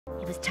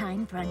It was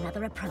time for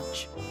another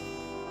approach.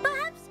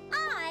 Perhaps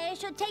I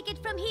should take it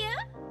from here?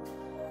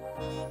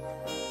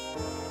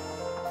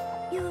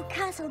 You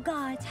castle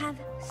guards have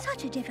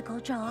such a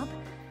difficult job.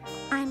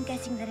 I'm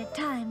guessing that at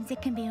times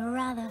it can be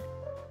rather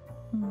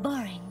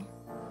boring.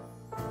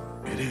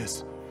 It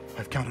is.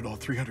 I've counted all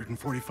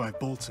 345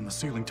 bolts in the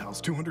ceiling tiles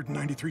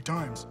 293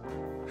 times.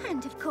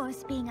 And of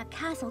course, being a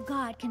castle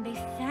guard can be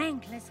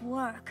thankless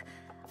work.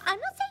 I'm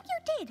not saying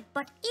you did,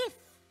 but if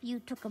you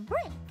took a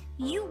break,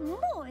 you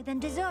more than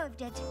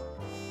deserved it.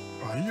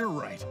 You're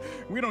right.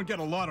 We don't get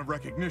a lot of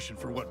recognition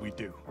for what we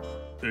do.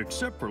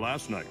 Except for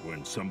last night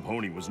when some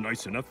pony was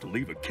nice enough to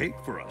leave a cake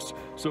for us.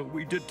 So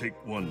we did take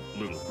one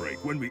little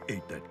break when we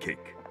ate that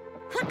cake.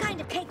 What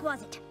kind of cake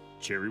was it?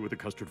 Cherry with a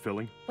custard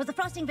filling? Was the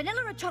frosting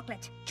vanilla or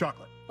chocolate?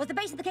 Chocolate. Was the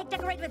base of the cake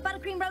decorated with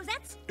buttercream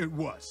rosettes? It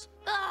was.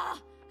 Ugh!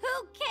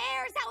 Who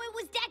cares how it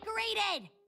was decorated?